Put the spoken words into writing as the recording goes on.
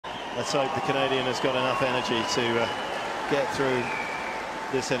Let's hope the Canadian has got enough energy to get through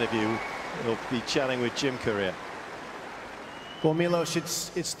this interview. We'll be chatting with Jim Courier. Well, Milos,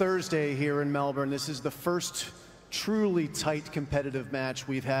 it's Thursday here in Melbourne. This is the first truly tight competitive match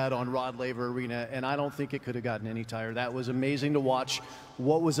we've had on Rod Laver Arena, and I don't think it could have gotten any tighter. That was amazing to watch.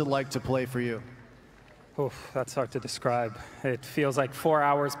 What was it like to play for you? Oof, that's hard to describe. It feels like 4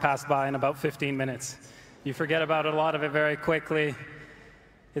 hours passed by in about 15 minutes. You forget about a lot of it very quickly.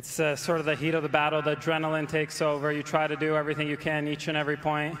 It's sort of the heat of the battle. The adrenaline takes over. You try to do everything you can each and every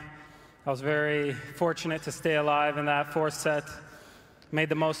point. I was very fortunate to stay alive in that fourth set. Made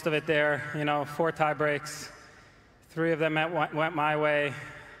the most of it there. You know, 4 tie breaks. 3 of them went my way.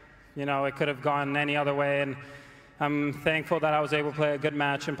 You know, it could have gone any other way. And I'm thankful that I was able to play a good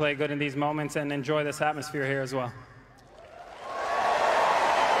match and play good in these moments and enjoy this atmosphere here as well.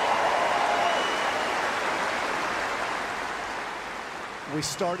 We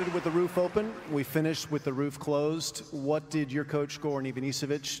started with the roof open. We finished with the roof closed. What did your coach, Goran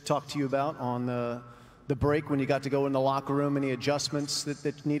Ivanisevic, talk to you about on the break when you got to go in the locker room? Any adjustments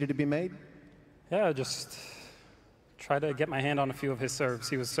that needed to be made? Yeah, just try to get my hand on a few of his serves.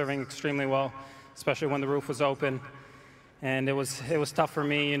 He was serving extremely well, especially when the roof was open. And it was tough for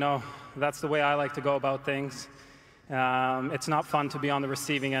me, you know. That's the way I like to go about things. It's not fun to be on the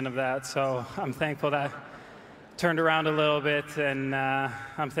receiving end of that, so I'm thankful that turned around a little bit, and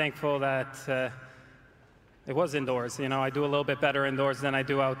I'm thankful that it was indoors. You know, I do a little bit better indoors than I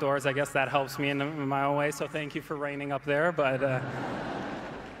do outdoors. I guess that helps me in my own way, so thank you for raining up there. But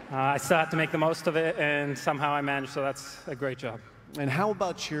I still have to make the most of it, and somehow I managed, so that's a great job. And how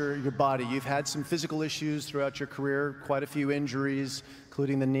about your body? You've had some physical issues throughout your career, quite a few injuries,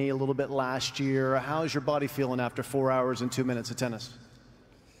 including the knee a little bit last year. How's your body feeling after 4 hours and 2 minutes of tennis?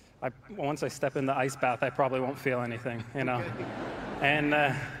 Once I step in the ice bath, I probably won't feel anything, you know. And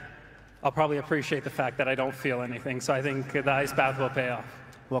I'll probably appreciate the fact that I don't feel anything, so I think the ice bath will pay off.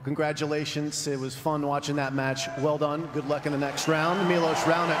 Well, congratulations. It was fun watching that match. Well done. Good luck in the next round. Milos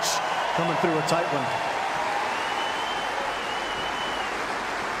Raonic coming through a tight one.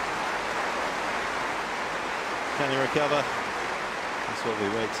 Can he recover? That's what we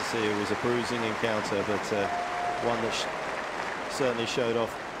wait to see. It was a bruising encounter, but one that certainly showed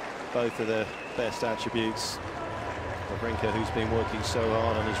off both of the best attributes. Wawrinka, who's been working so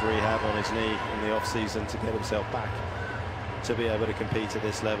hard on his rehab on his knee in the off-season to get himself back to be able to compete at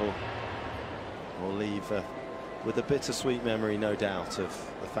this level, will leave with a bittersweet memory, no doubt,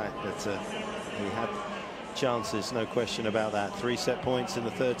 of the fact that he had chances, no question about that. 3 set points in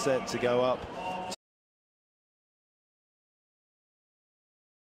the third set to go up.